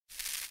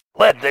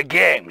Let the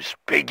games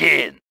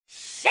begin.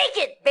 Shake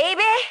it,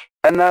 baby!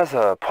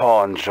 Another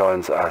pawn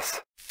joins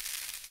us.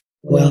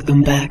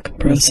 Welcome back,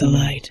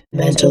 Proselyte.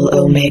 Mental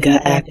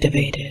Omega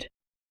activated.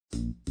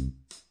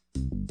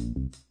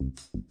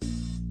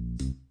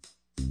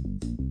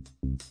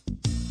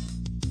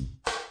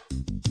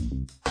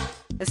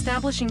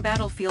 Establishing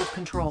battlefield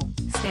control.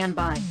 Stand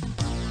by.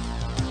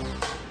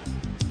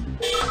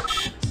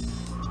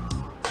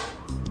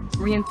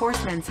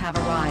 Reinforcements have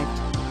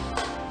arrived.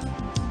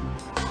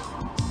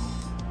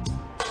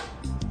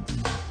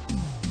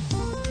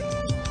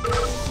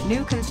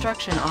 New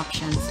construction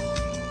options.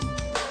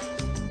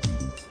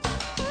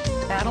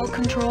 Battle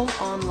control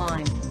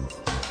online.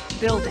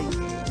 Building.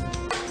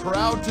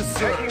 Proud to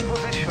serve. Taking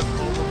position. Of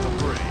the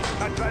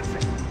brave.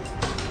 Advancing.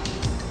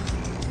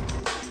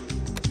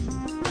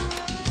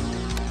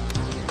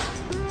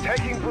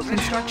 Taking position.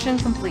 Construction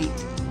complete.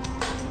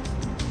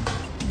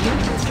 New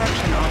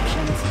construction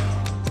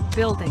options.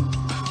 Building.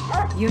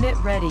 Unit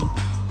ready.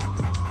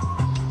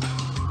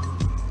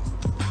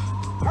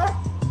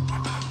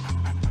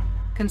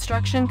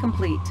 Construction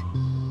complete.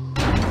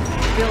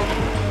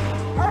 Building.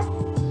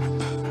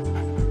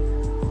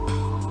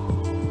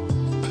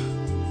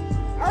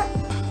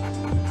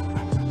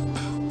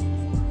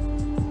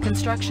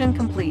 Construction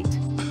complete.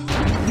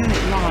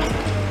 Unit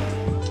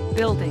lost.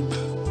 Building.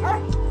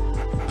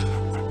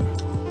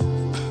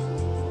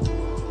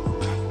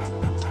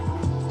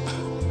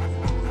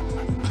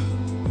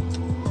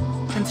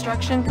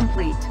 Construction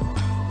complete.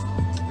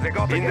 They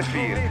got in the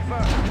field.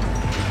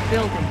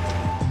 Building.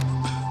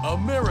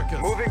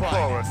 America's Moving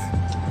forward.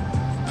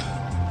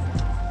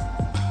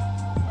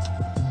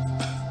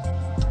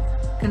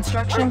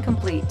 Construction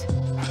complete.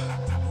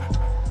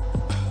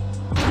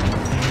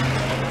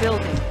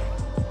 Building.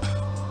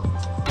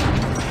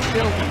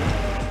 Building.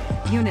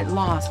 Unit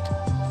lost.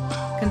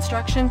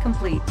 Construction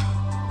complete.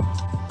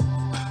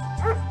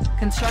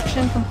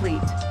 Construction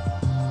complete.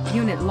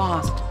 Unit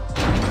lost.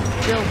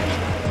 Building.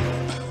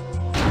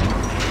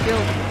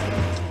 Building.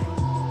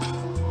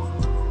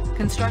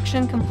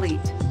 Construction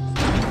complete.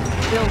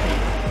 Building.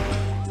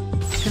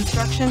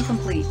 Construction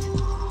complete.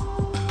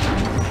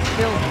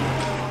 Building.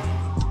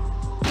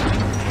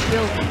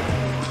 Building.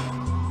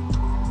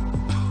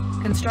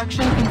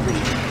 Construction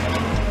complete.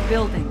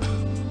 Building.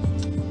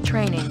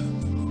 Training.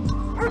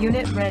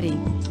 Unit ready.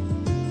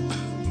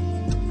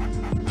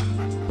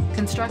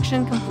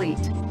 Construction complete.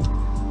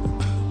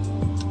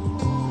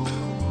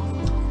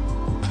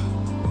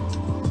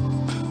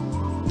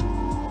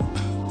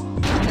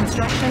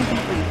 Construction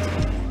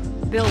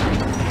complete. Building.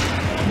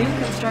 New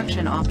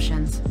construction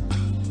options.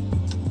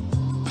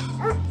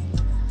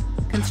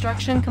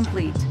 Construction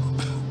complete.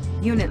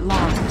 Unit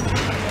lost.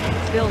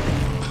 Building.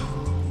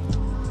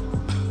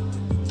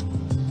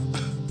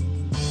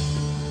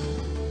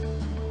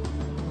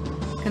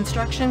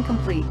 Construction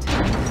complete.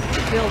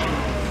 Building.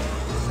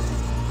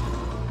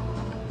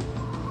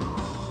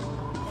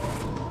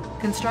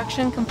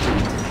 Construction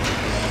complete.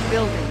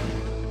 Building.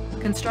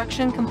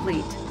 Construction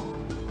complete.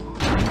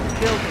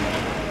 Building.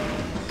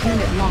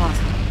 Unit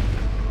lost.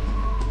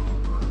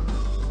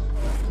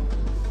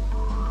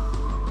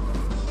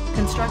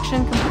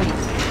 Construction complete.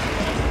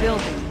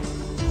 Building.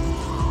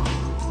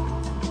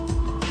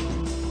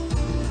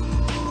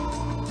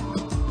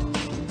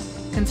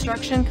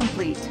 Construction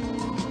complete.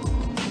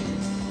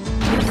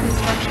 New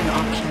construction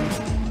options.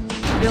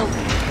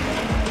 Building.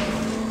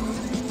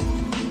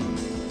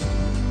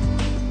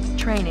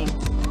 Training.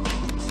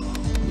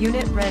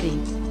 Unit ready.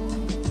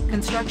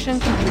 Construction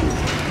complete.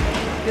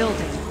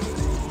 Building.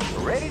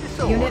 Ready to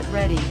soar. Unit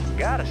ready.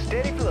 Got a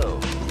steady flow.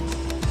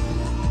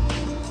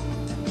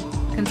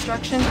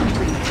 Construction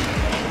complete.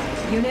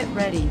 Unit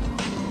ready.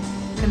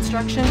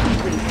 Construction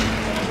complete.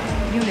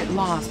 Unit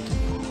lost.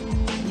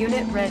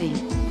 Unit ready.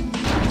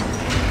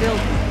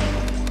 Building.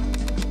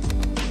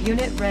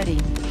 Unit ready.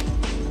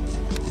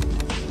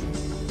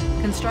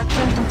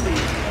 Construction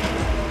complete.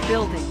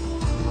 Building.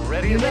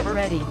 Ready, Unit never.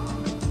 ready.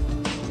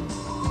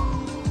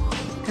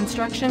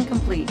 Construction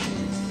complete.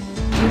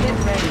 Unit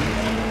ready.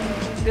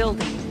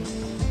 Building.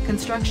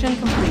 Construction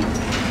complete.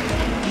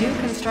 New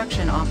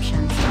construction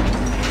options.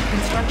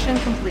 Construction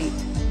complete.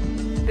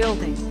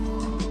 Building.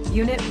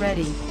 Unit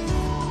ready.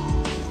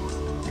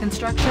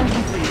 Construction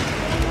complete.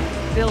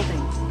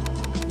 Building.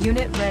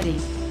 Unit ready.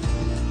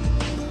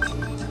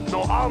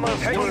 No armor.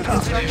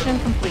 Construction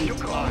complete.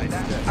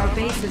 Our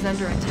base is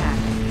under attack.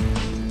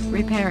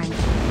 Repairing.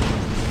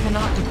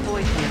 Cannot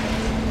deploy here.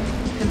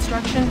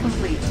 Construction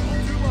complete.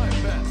 Do my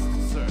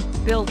best, sir.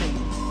 Building.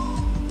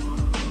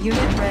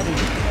 Unit ready.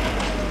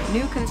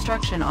 New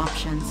construction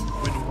options.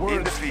 When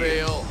words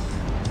fail,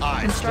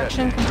 I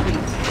Construction step in.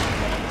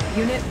 complete.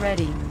 Unit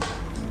ready.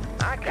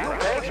 I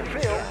got a to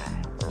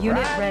feel.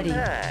 Unit ready.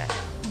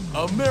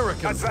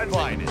 America's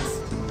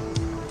finest.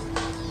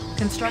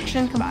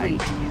 Construction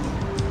complete.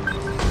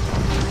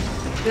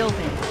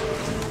 Building.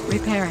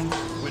 Repairing.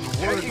 When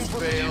words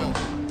fail,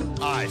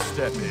 I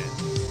step in.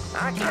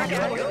 I got a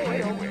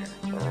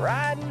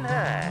riding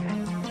high.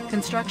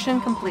 Construction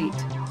complete.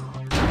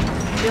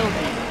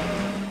 Building.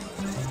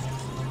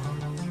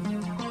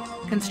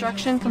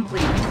 Construction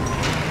complete.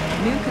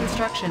 New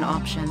construction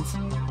options.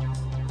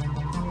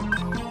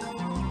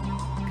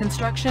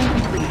 Construction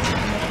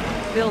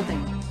complete.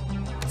 Building.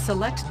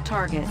 Select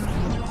target.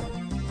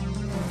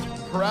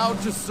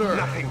 Proud to serve.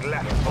 Nothing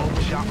left,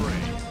 home shop.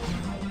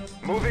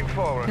 Moving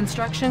forward.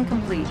 Construction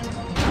complete.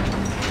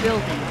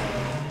 Building.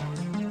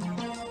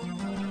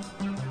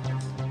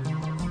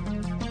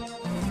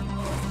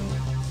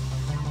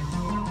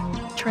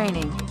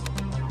 Training.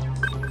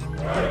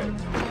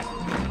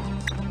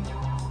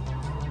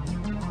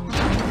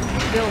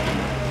 Building.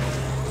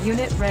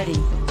 Unit ready.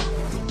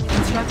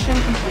 Construction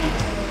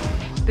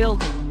complete.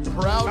 Building.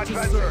 Proud to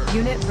serve.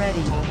 Unit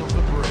ready. Home of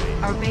the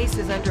brave. Our base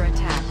is under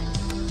attack.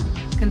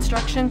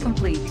 Construction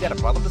complete. Got a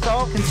problem to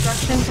solve?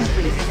 Construction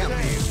complete.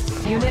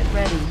 Unit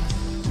ready.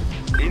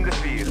 In the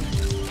field.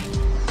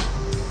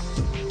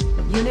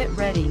 Unit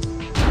ready.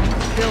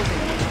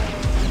 Building.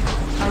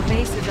 Our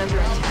base is under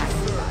attack.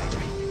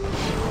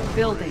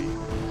 Building.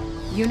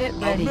 Unit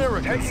ready.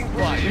 American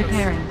suppliers.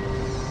 Repairing.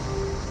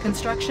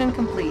 Construction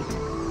complete.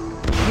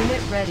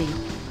 Unit ready.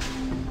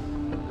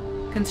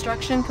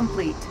 Construction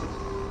complete.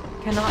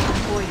 Cannot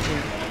deploy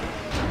here.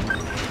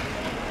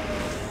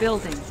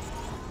 Building.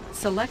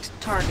 Select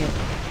target.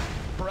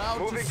 Proud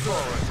to Moving serve.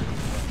 forward.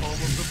 Home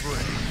of the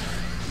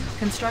brave.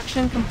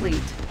 Construction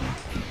complete.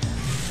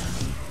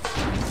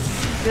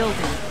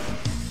 Building.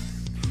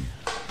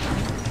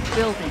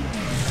 Building.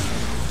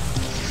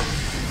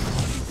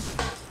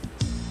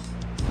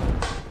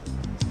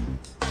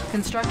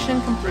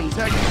 Construction complete.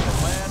 Protecting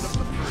the land of the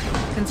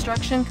free.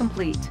 Construction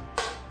complete.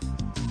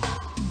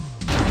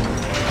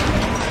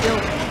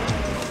 Building.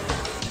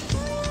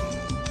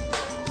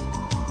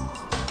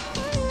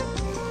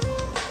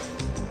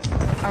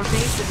 Our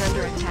base is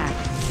under attack.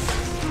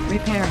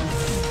 Repairing.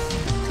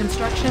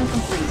 Construction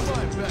complete.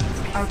 My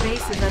best. Our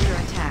base is under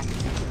attack.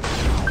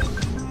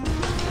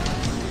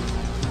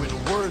 When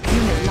words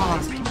Unit fail,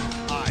 lost.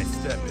 I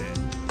step in.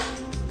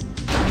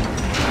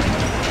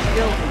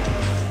 Building.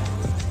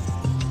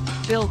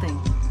 Building.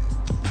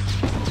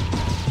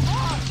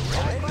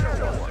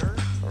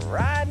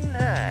 Riding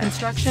high.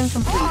 Construction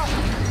complete.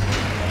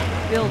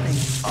 Building.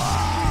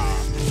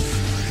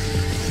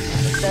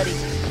 Study.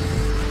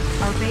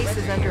 Our base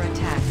is under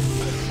attack.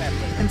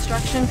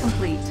 Construction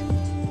complete.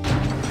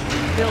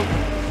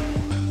 Building.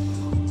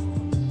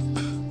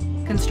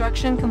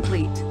 Construction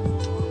complete.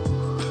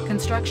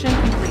 Construction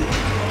complete.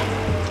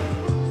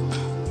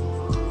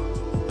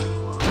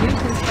 New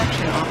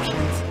construction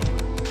options.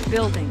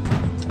 Building.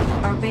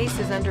 Our base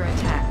is under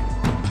attack.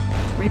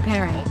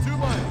 Repairing. I'll do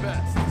my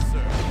best,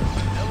 sir.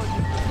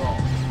 Elegant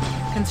result.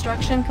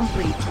 Construction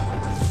complete.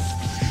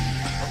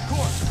 Of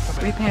course.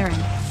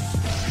 Repairing.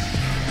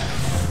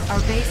 Our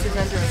base is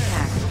under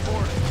attack.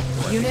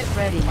 Unit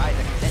ready.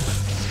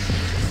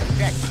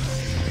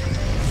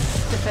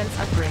 Defense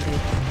upgraded.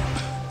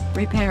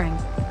 Repairing.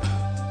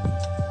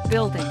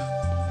 Building.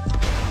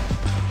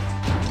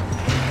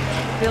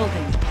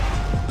 Building.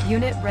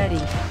 Unit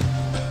ready.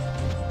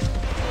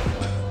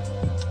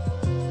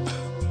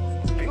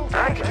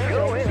 I can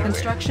go in.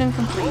 Construction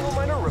complete. Ore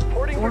miner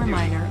reporting Ore for duty.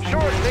 miner under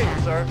Sure thing,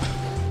 attack. sir.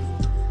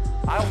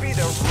 I'll be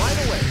there right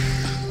away.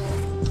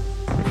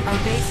 Our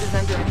base is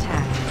under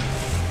attack.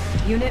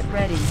 Unit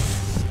ready.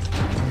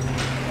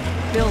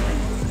 Building.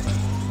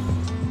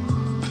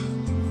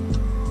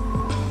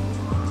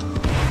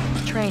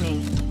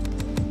 Training.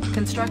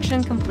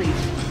 Construction complete.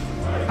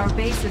 Our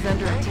base is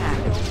under attack.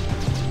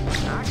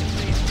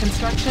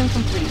 Construction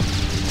complete.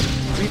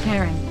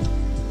 Repairing.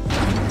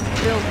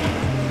 Building.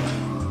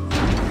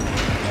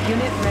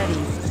 Unit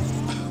ready.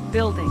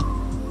 Building.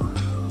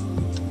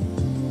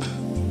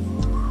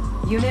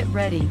 Unit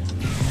ready.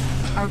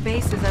 Our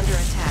base is under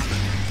attack.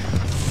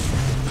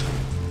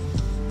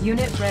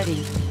 Unit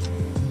ready.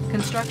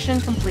 Construction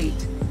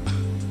complete.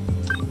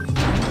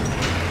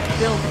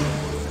 Building.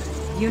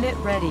 Unit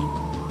ready.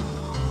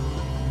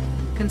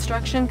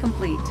 Construction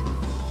complete.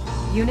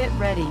 Unit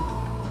ready.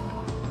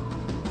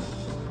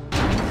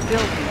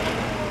 Building.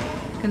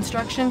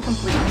 Construction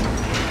complete.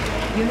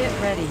 Unit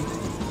ready.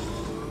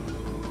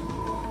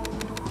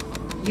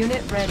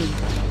 Unit ready.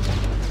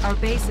 Our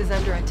base is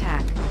under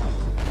attack.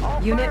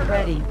 Unit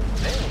ready.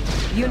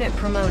 Unit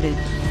promoted.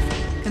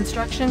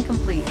 Construction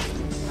complete.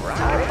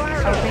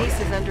 Our base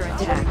is under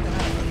attack.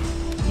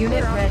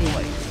 Unit ready.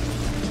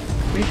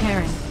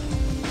 Repairing.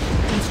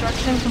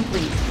 Construction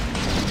complete.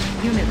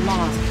 Unit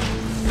lost.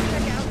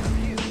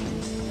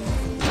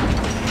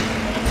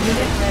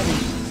 Unit ready.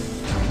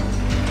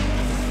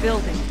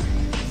 Building.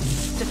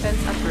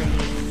 Defense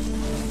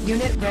upgrade.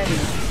 Unit ready.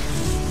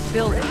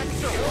 Building.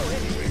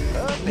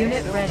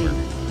 Unit ready.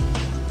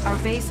 Our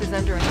base is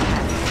under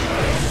attack.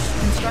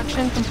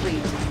 Construction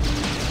complete.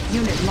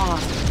 Unit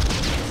lost.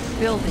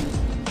 Building.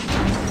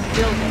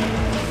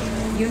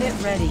 Building. Unit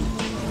ready.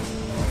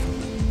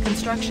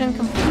 Construction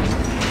complete.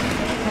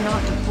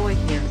 Cannot deploy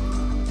here.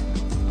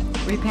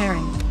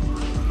 Repairing.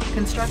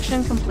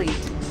 Construction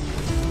complete.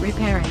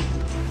 Repairing.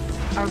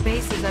 Our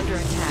base is under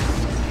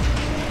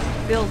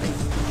attack. Building.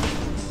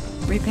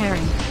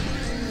 Repairing.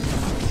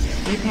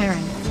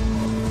 Repairing.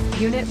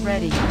 Unit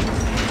ready.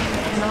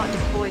 Cannot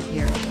deploy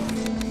here.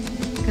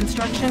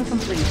 Construction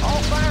complete. All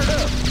fired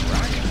up.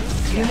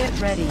 Unit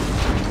ready.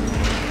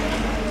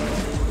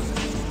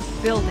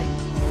 Building.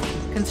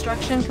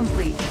 Construction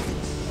complete.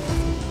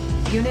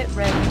 Unit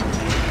ready.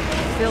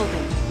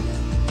 Building.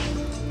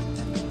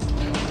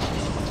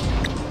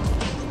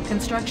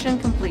 Construction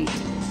complete.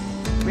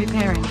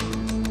 Repairing.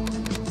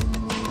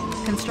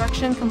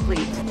 Construction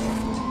complete.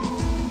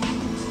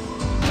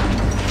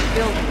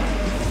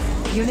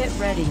 Building. Unit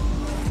ready.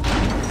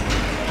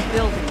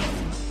 Building.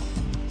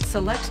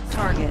 Select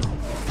target.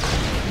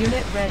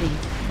 Unit ready.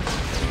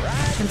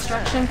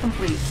 Construction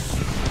complete.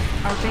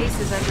 Our base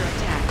is under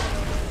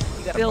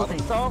attack.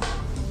 Building.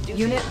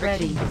 Unit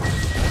ready.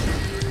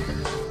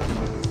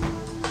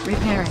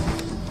 Repairing.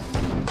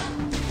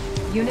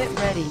 Unit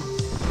ready.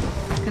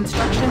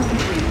 Construction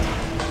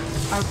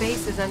complete. Our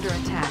base is under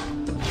attack.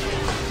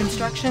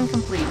 Construction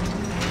complete.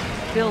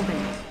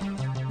 Building.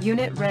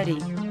 Unit ready.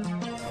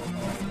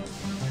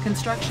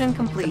 Construction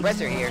complete.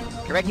 Compressor here.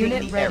 Correcting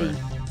Unit the ready. error.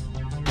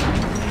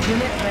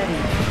 Unit ready.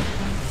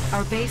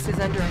 Our base is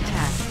under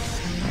attack.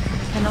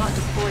 Cannot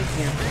deploy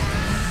here.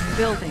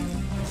 Building.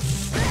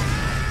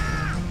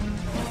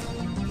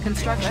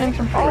 Construction All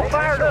complete.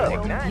 fired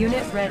up.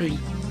 Unit ready.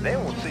 They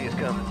won't see us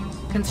coming.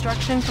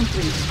 Construction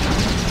complete.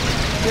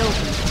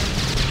 Building.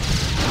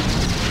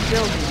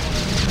 Building.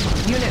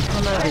 Unit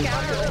promoted.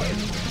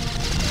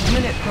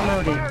 Unit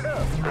promoted.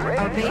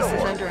 Our base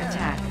is under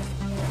attack.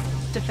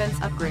 Defense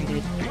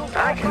upgraded.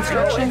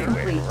 Construction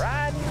complete.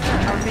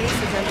 Our base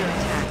is under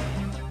attack.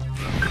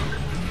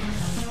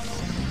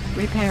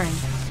 Repairing.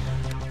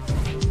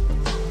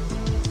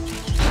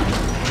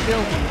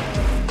 Building.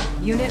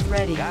 Unit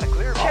ready. Got a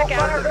clear view. Check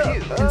out the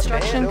view.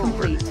 Construction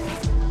complete.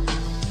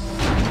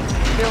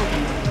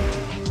 Building.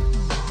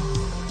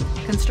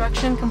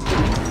 Construction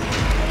complete.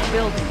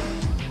 Building.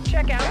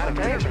 Check out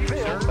the view,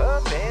 sir.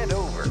 Up and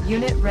over.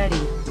 Unit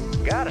ready.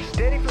 Got a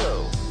steady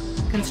flow.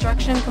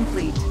 Construction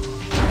complete.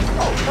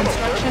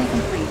 Construction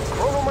complete.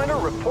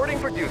 Chronominer reporting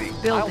for duty.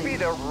 I'll Building. be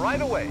there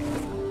right away.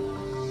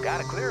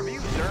 Got a clear view,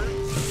 sir.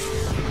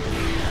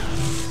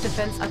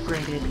 Defense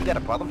upgraded. You got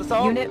a problem to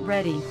solve? Unit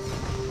ready.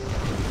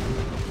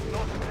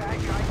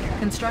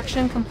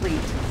 Construction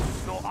complete.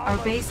 Our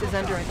base is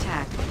under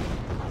attack.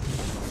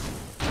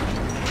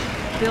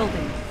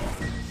 Building.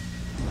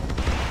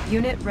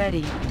 Unit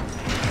ready.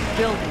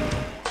 Building.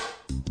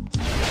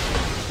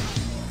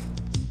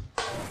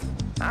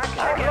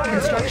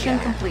 Construction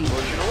complete.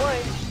 Pushing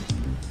away.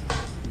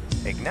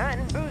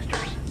 Igniting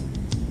boosters.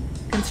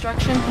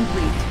 Construction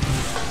complete.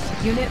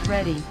 Unit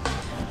ready.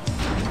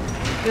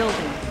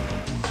 Building.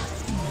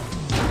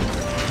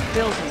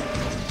 Building.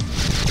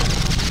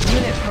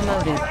 Unit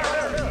promoted.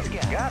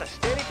 Got a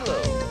steady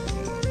flow.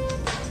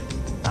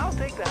 I'll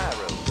take the high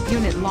road.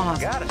 Unit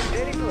lost. Got a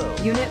steady flow.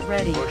 Unit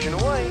ready. Pushing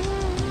away.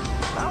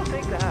 I'll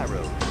take the high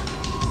road.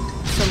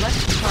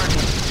 Select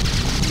target.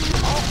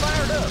 All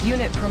fired up.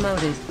 Unit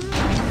promoted.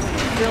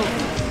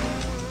 Building.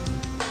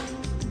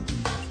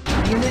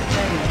 Unit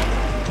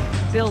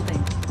ready.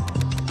 Building.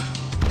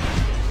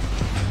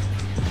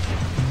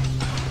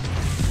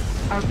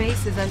 Our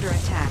base is under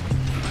attack.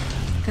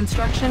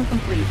 Construction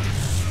complete.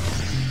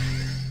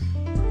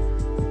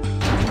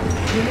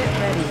 Unit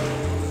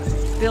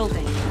ready.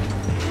 Building.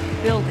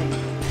 Building.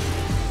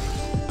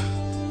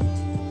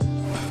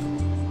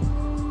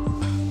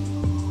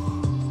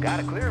 Got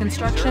a clear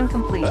Construction view,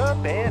 sir. complete.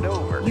 Up and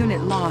over.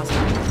 Unit lost.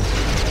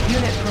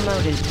 Unit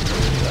promoted.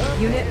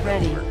 Unit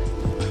ready.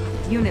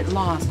 Unit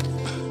lost.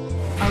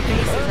 Our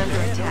base is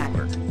under attack.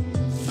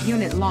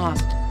 Unit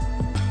lost.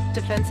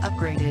 Defense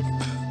upgraded.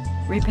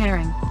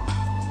 Repairing.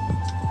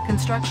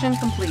 Construction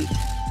complete.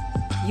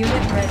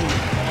 Unit ready.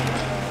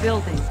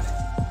 Building.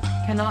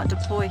 Cannot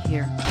deploy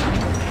here.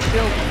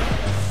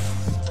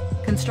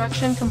 Building.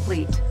 Construction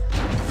complete.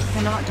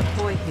 Cannot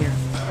deploy here.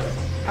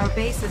 Our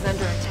base is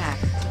under attack.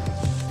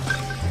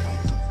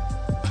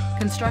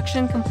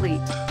 Construction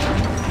complete.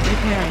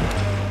 Repairing.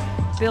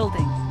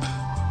 Building.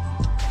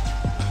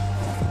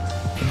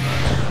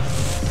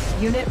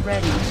 Unit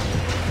ready.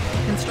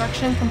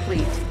 Construction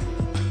complete.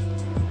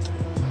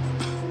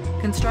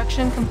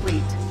 Construction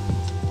complete.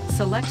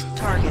 Select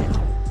target.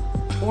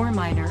 Ore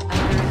miner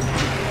under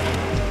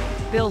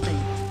attack. Building.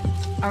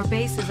 Our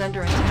base is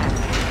under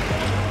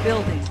attack.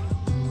 Building.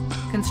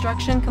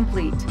 Construction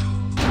complete.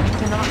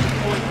 Cannot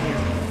deploy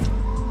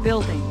here.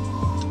 Building.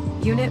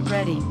 Unit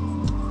ready.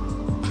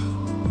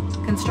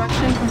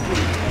 Construction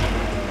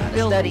complete.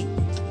 Building.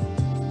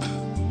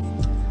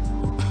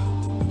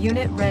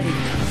 Unit ready.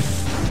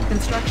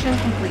 Construction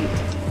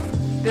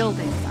complete.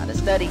 Building. Gotta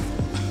study.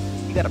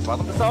 You got a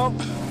problem to solve?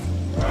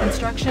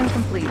 Construction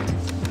complete.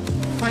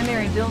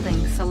 Primary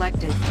building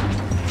selected.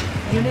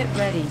 Unit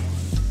ready.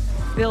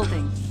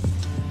 Building.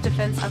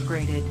 Defense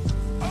upgraded.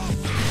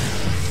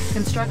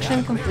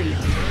 Construction complete.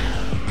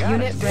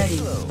 Unit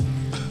ready.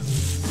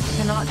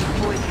 Cannot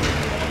deploy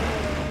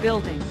here.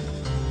 Building.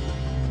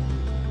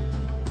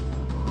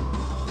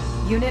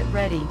 Unit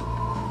ready.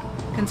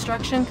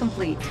 Construction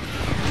complete.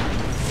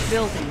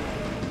 Building.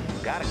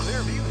 Got a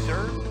clear view,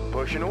 sir.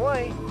 Pushing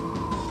away.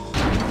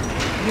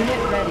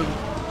 Unit ready.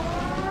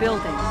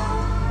 Building.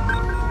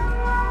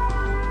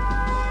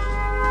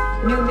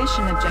 New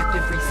mission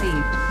objective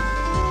received.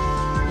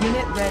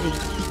 Unit ready.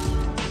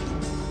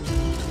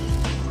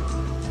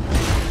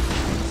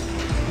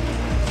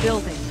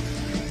 Building.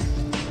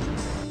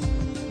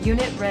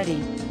 Unit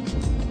ready.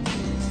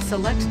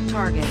 Select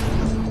target.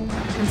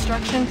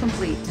 Construction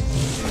complete.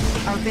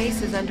 Our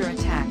base is under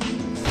attack.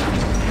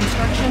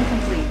 Construction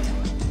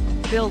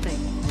complete. Building.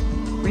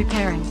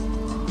 Repairing.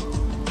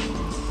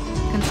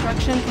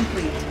 Construction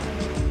complete.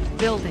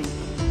 Building.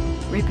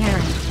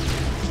 Repairing.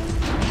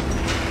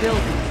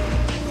 Building.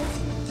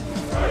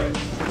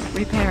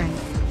 Repairing.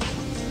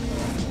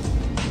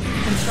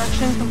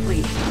 Construction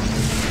complete.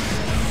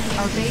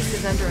 Our base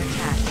is under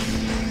attack.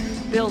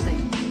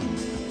 Building.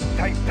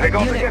 Take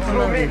off Unit against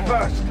promoted. me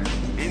first.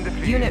 In the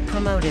field. Unit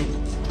promoted.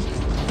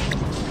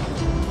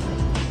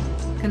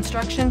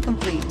 Construction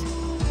complete.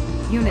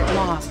 Unit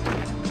lost.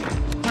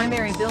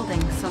 Primary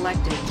building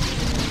selected.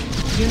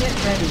 Unit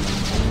ready.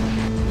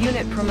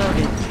 Unit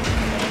promoted.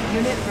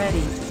 Unit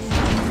ready.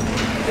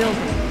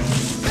 Building.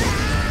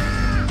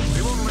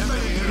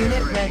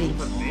 Unit ready.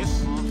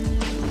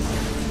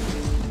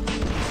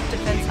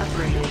 Defense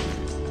upgraded.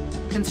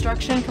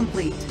 Construction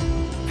complete.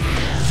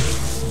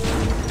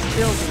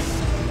 Building.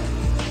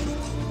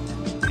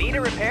 Need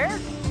a repair?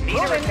 Need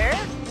a repair?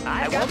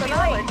 I won't be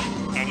late.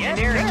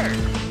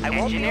 Engineering. I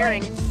won't be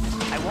late.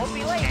 I won't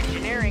be late.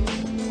 Engineering.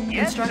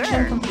 Yes,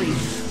 Construction sir. complete.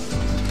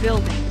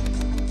 Building.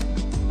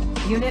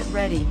 Unit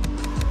ready.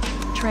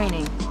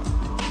 Training.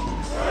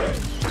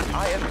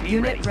 IFP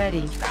Unit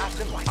ready. Fast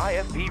and light.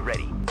 IFP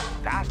ready.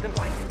 Fast and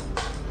light.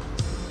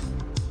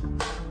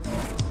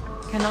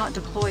 Cannot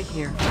deploy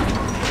here.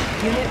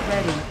 Unit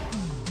ready.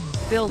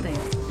 Building.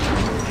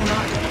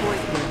 Cannot deploy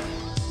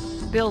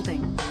here.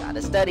 Building.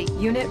 Gotta study.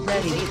 Unit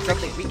ready. Need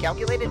something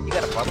recalculated? You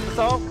got a problem to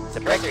solve?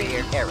 Suppressor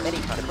here. Error. Any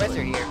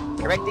suppressor here.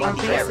 Correcting. Our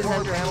base error. is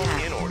under In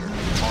attack. order.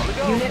 On the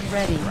go. Unit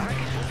ready.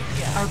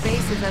 Our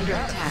base is under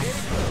attack.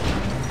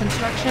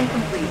 Construction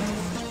complete.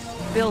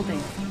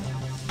 Building.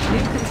 New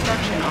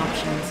construction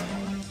options.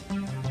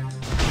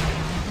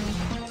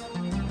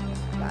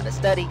 Gotta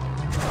study.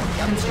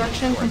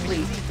 Construction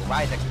complete.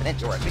 Rise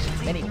exponential.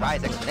 Efficiency. Any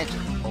rise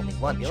exponential. Only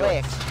one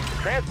delay.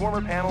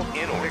 Transformer panels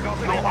in order.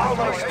 You're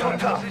almost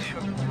hooked up.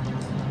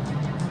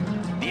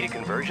 Need a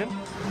conversion?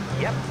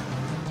 Yep.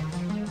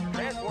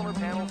 Transformer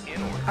panels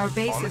in order. Our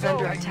base is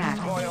under attack.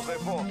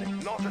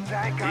 Not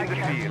attack. In the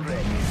field.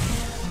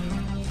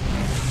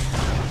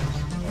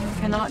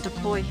 Cannot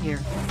deploy here.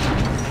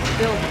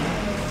 Building.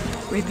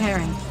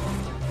 Repairing.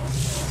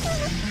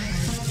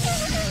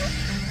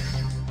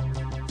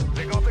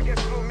 They got to get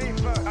through me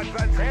first.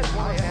 Advance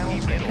transformer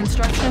panels in order.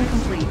 Construction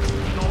complete.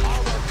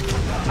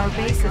 Our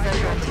base is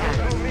under attack.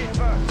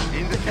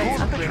 In the Defense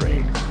field of the upgraded.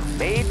 trade.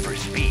 Made for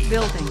speed.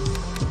 Building.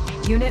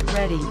 Unit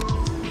ready.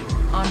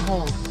 On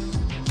hold.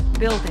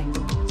 Building.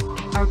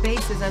 Our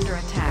base is under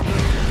attack.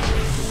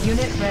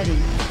 Unit ready.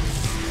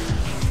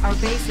 Our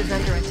base is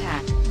under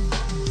attack.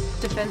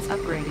 Defense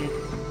upgraded.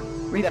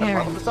 You got a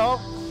problem Repairing. to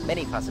solve?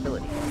 Many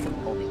possibilities.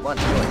 Only one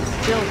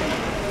choice. Building.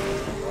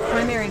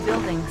 Primary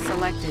building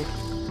selected.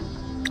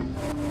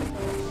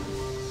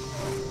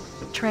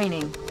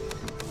 Training.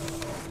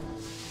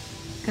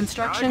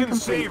 Construction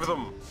complete.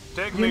 them.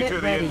 Take me Unit to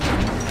the ready.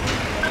 engine.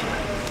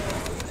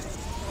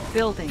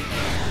 Building.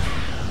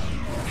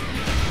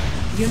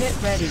 Unit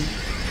ready.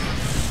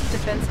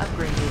 Defense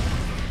upgraded.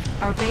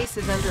 Our base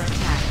is under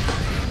attack.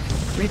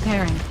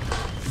 Repairing.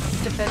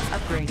 Defense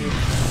upgraded.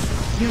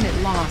 Unit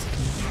lost.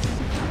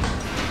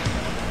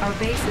 Our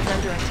base is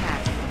under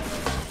attack.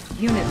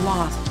 Unit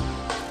lost.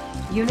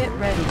 Unit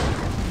ready.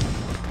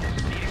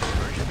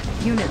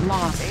 Unit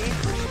lost. Made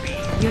for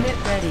speed. Unit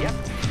ready.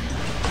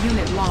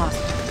 Unit lost.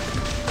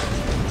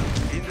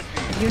 In the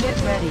field. Unit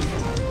ready.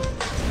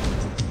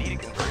 Need a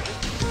conversion?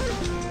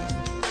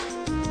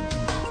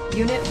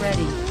 Unit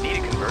ready. Need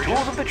a conversion?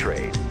 Tools of the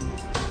trade.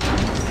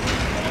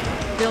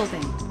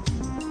 Building.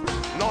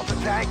 Not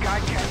attack. I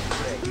can't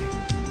break.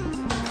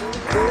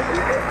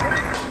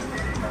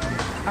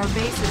 Our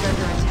base is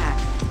under attack.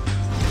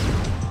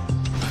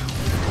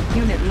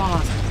 Unit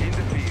lost. In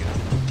the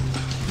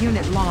field.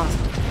 Unit lost.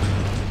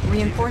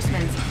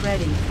 Reinforcements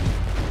ready.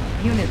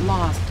 Unit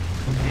lost.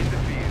 In the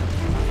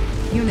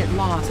field. Unit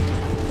lost.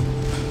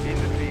 In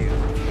the field.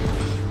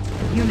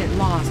 Unit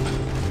lost.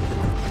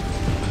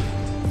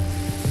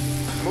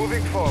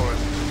 Moving forward.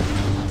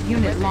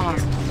 Unit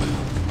lost.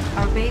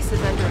 Our base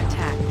is under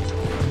attack.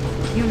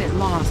 Unit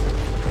lost.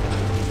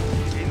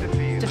 In the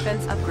field.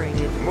 Defense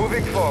upgraded.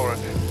 Moving forward.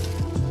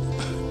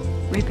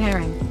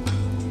 Repairing.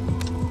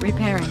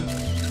 Repairing.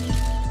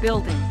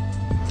 Building.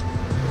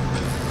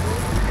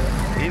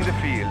 In the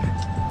field.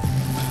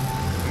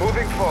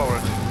 Moving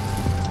forward.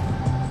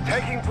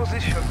 Taking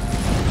position.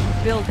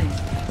 Building.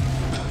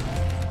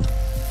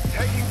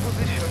 Taking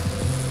position.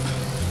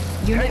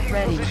 Unit Taking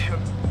ready. position.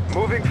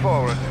 Moving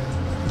forward.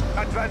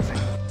 Advancing.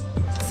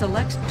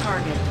 Select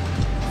target.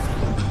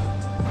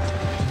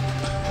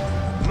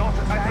 Not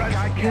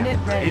advancing. Unit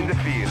ready. In the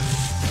field.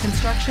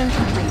 Construction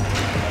complete.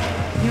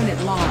 Unit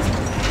lost.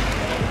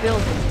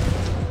 Building.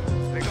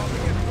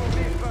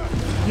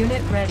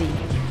 Unit ready.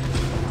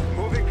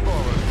 Moving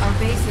forward. Our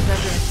base is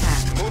under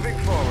attack. Moving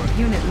forward.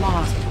 Unit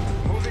lost.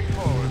 Moving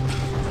forward.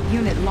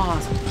 Unit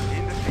lost.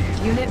 In the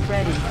field. Unit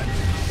ready.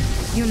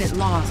 Unit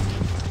lost.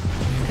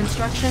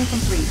 Construction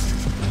complete.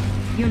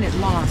 Unit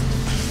lost.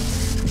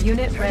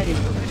 Unit ready.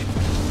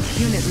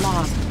 Unit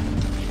lost.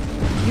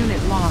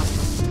 Unit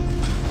lost.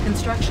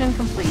 Construction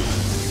complete.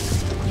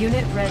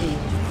 Unit ready.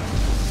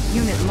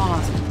 Unit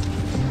lost.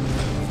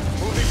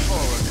 Moving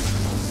forward.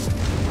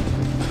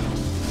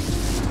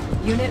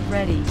 Unit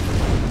ready.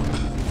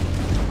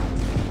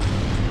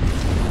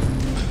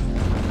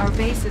 Our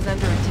base is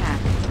under attack.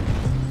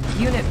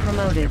 Unit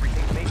promoted.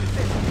 Made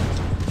decisions.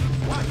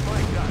 Watch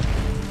my gun.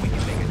 We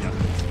can make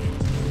adjustments.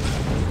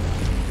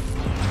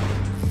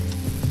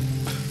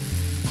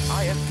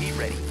 IFP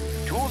ready.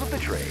 Tools of the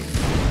trade.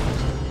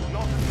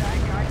 Not a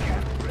tank I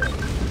can't bring.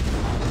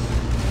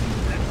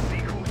 Let's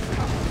see who's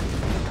coming.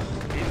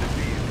 In the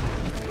field.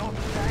 Not a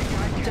tank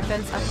I can't.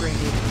 Defense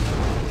upgraded.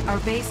 Our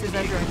base is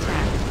under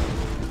attack.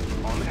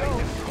 On the go.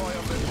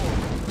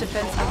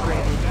 Defense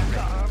upgraded.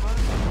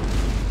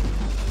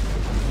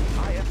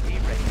 IFP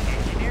ready.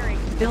 Engineering.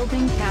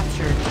 Building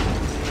captured.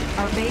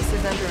 Our base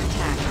is under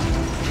attack.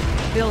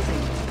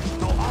 Building.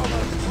 No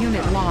armor.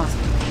 Unit lost.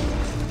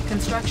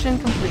 Construction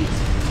complete.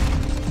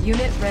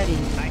 Unit ready.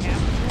 I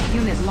have.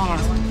 Unit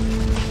lost.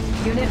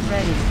 Unit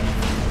ready.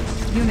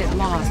 Unit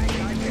lost.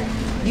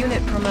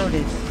 Unit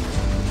promoted.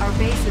 Our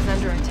base is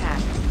under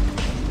attack.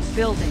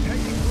 Building.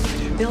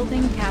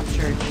 Building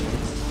captured.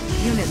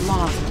 Unit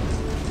lost.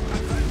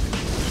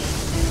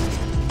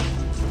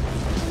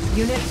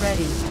 Unit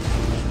ready.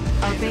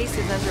 Our base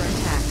is under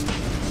attack.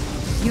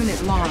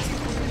 Unit lost.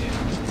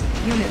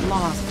 Unit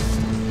lost.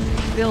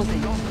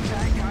 Building.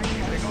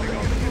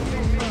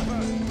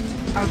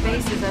 Our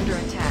base is under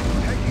attack.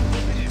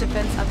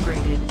 Defense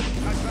upgraded.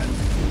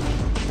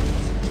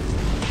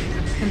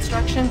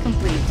 Construction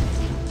complete.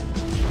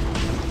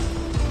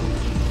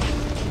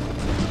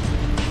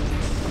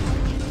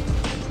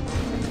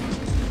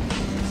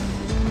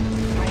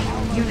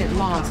 Unit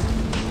lost.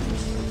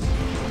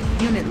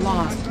 Unit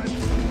lost.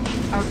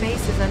 Our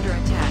base is under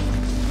attack.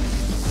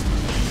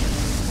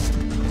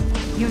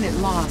 Unit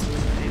lost.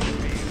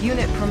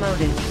 Unit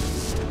promoted.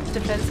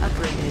 Defense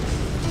upgraded.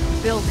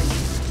 Building.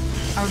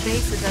 Our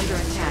base is under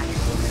attack.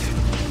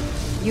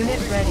 Unit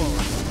ready.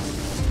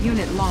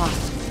 Unit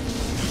lost.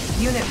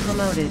 Unit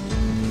promoted.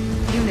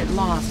 Unit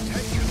lost.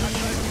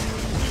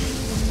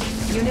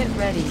 Unit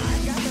ready.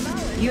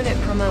 Unit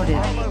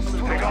promoted.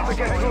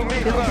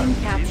 Building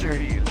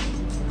captured.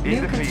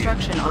 New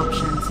construction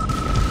options.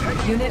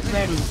 Unit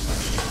ready.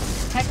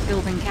 Tech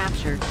building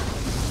captured.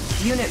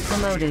 Unit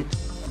promoted.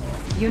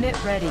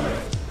 Unit ready.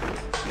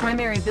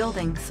 Primary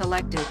building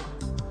selected.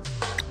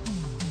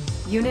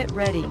 Unit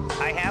ready.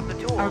 I have the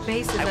tools. Our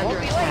base is I under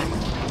won't be attack.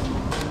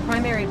 late.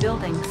 Primary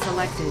building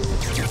selected.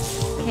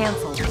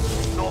 Cancelled.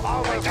 No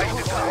armor.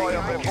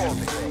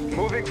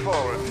 Moving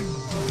forward.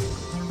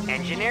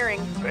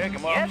 Engineering. Pick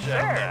 'em up, Yes,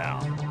 set 'em sir. down.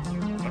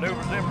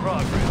 Maneuvers in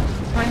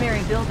progress.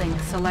 Primary building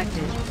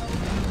selected.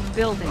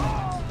 Building.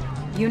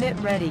 Unit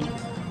ready.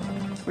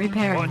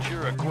 Repairing. What's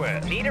your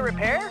request? Need a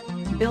repair?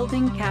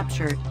 Building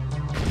captured.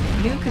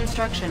 New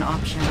construction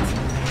options.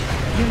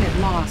 Unit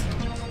lost.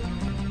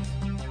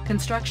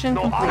 Construction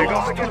complete.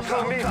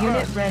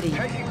 Unit ready.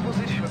 Taking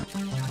position.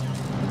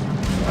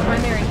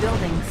 Primary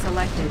building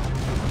selected.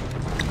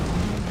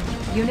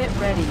 Unit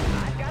ready.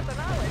 I've got the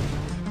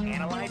knowledge.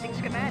 Analyzing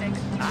schematics.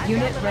 I've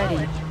Unit got the ready.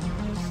 knowledge.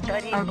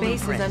 Studying Our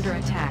base is blueprints. under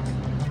attack.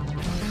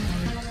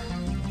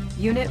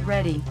 Unit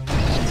ready.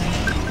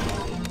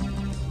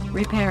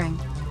 Repairing.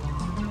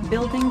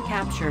 Building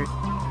captured.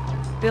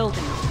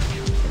 Building.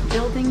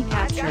 Building I've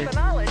got captured. the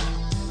knowledge.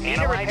 Need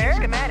a repair?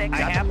 Schematics. I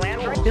have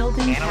plans for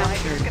Building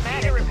analyzing captured.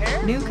 schematics. Need a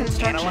repair? New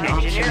construction Analyzing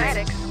options.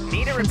 schematics.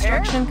 Need a repair?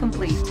 Construction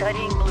complete.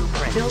 Studying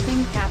blueprints.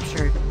 Building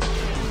captured.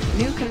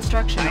 New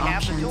construction I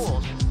have the options.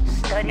 tools.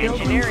 Studying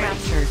Building engineering.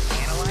 captured.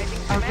 Analyzing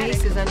Our schematics.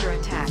 base is under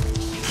attack.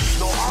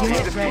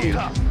 Unit ready.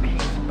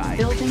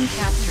 Building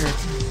captured.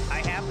 I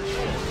have the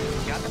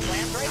tools. Got the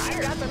plans right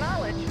here. I've got the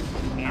knowledge.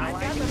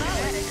 Analyzing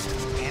schematics.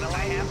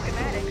 I have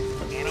schematics.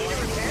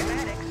 Analyzing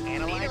schematics.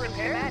 Analyzing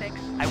schematics.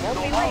 I won't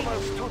be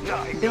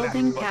late.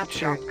 Building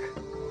captured.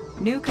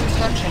 New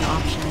construction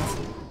options.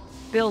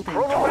 Building.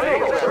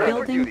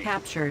 Building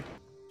captured.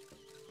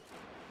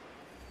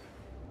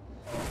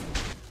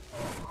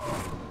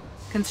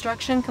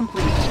 Construction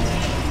complete.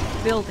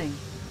 Building.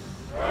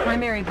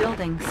 Primary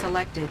building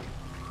selected.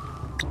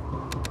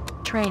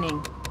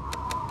 Training.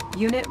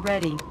 Unit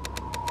ready.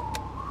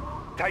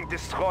 Tank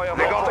destroyer.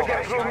 They got to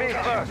get through me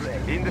first.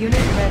 In the Unit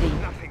ready.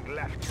 nothing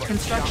left.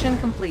 Construction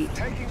complete.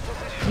 Taking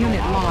position. Unit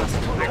lost.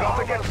 They got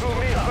to get through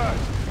me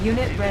first.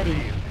 Unit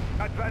ready.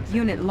 Advancing.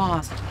 Unit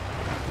lost.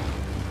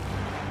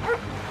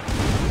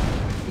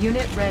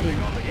 Unit ready.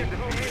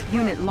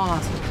 Unit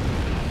lost.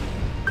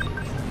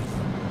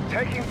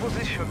 Taking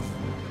position.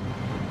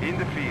 In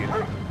the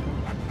field.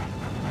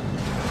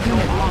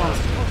 Unit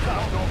lost.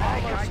 tough. No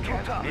armor's too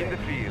tough. In the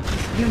field.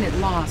 Unit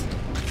lost.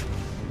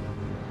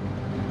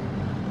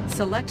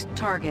 Select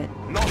target.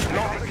 Not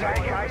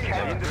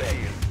in the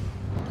field.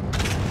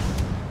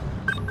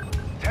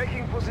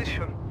 Taking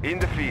position. In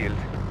the field.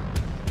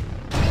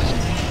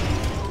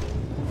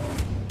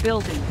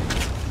 Building.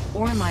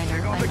 Ore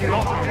miner under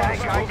attack.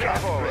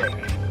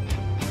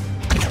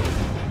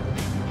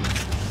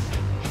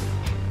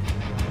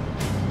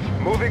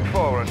 Moving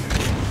forward.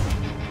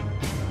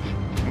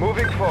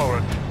 Moving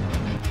forward.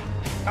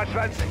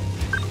 Advancing.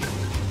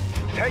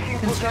 Taking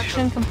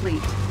Construction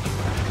complete.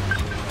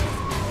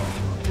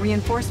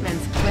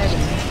 Reinforcements ready.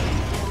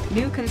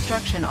 New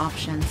construction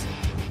options.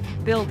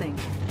 Building.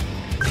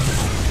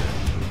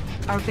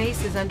 Our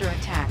base is under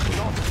attack.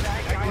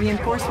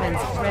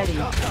 Reinforcements ready.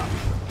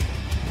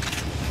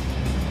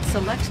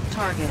 Select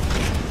target.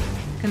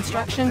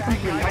 Construction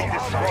complete.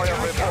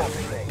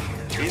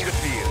 In the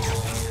field.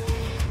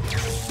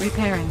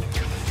 Repairing.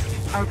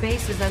 Our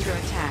base is under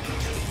attack.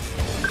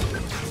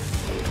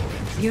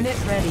 Unit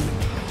ready.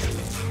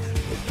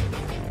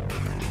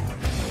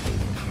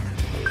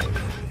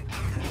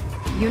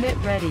 Unit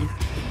ready.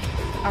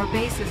 Our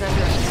base is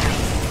under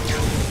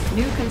attack.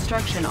 New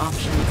construction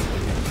options.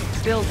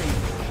 Building.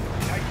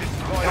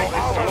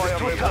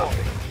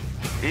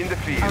 In the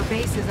field. Our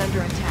base is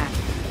under attack.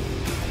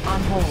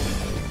 On hold.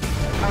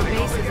 Our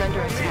base is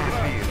under attack.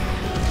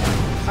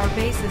 Our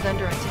base is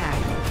under attack.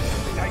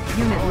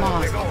 Unit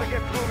lost.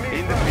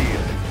 In the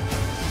field.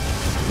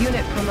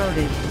 Unit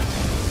promoted.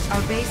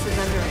 Our base is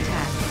under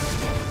attack.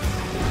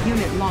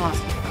 Unit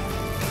lost.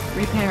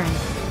 Repairing.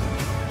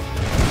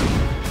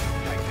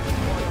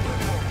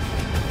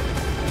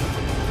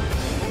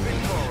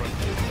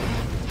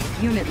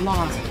 Unit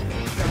lost.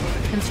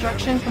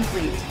 Construction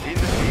complete. In the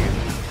field.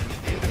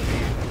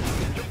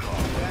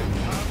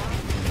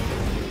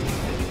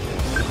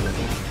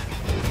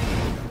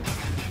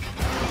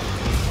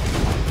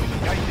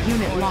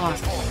 Unit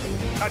lost.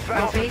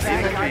 Our base is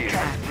under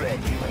attack.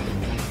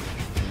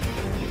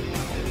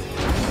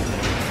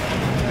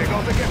 They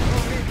got to get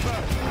through me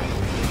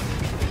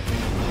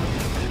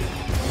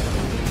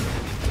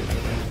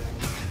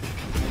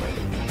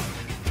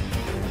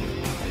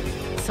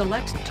first.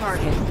 Select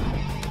target.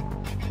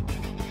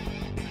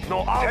 No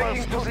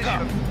armor's too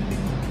tough.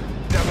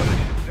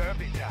 Demolition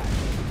derby time.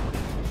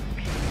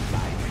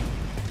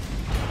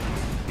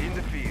 In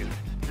the field.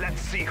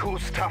 Let's see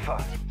who's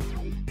tougher.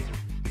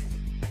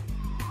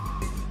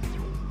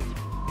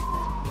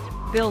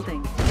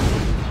 Building.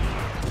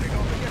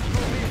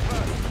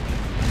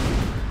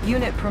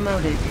 Unit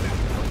promoted.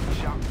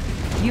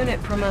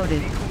 Unit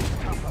promoted.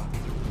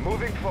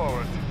 Moving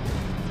forward.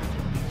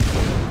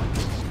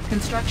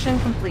 Construction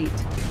complete.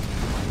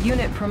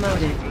 Unit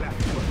promoted.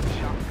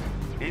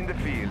 In the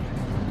field.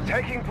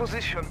 Taking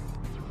position.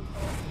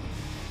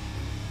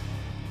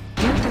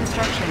 New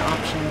construction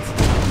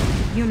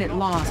options. Unit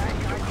lost.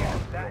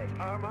 That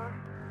armor.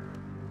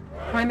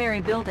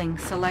 Primary building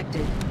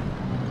selected.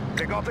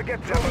 They got to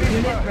get demolition.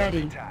 Unit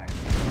ready.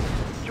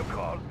 You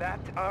call that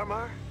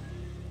armor?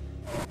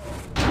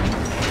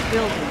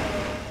 Building.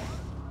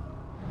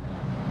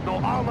 No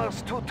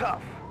armor's too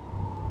tough.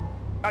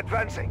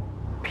 Advancing.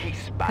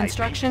 Piece by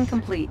Construction piece.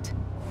 complete.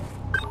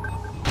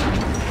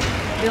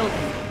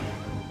 Building.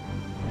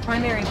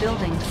 Primary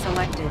building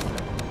selected.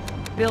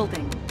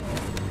 Building.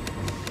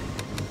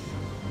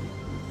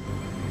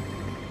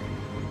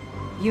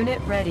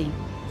 Unit ready.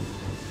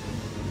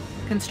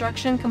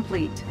 Construction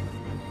complete.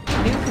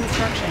 New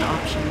construction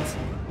options.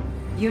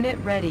 Unit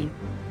ready.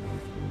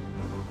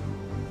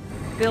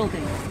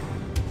 Building.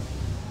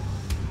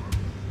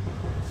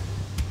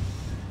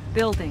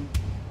 Building.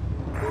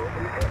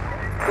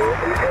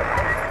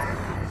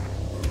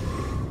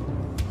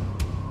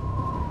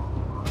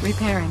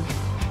 Repairing.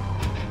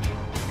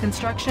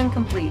 Construction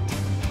complete.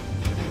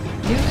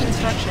 New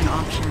construction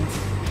options.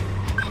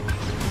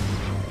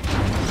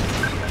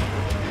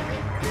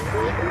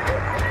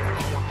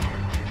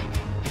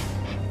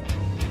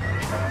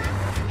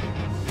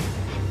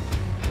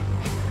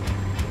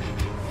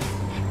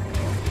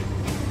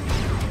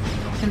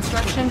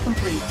 Construction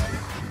complete.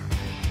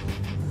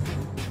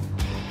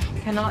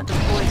 Cannot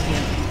deploy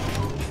here.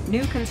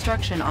 New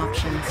construction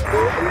options.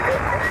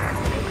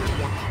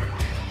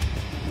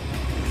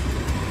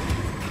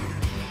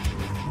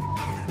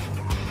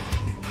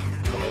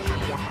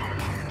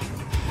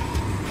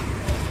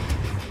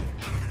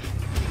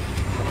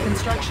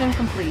 Construction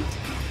complete.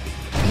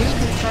 New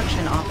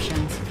construction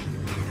options.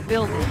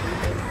 Building.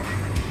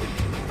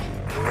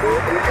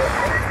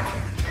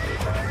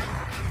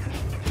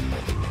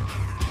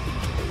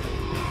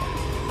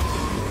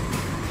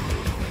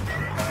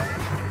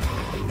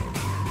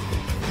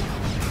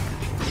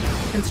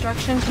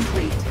 Construction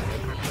complete.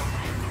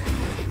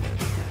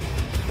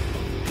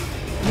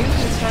 New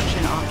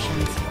construction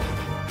options.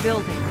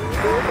 Building.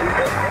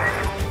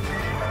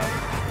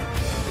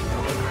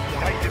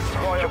 Take this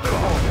spoil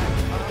call.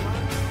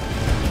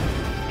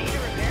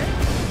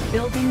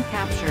 Building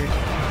captured.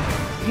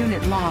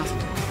 Unit lost.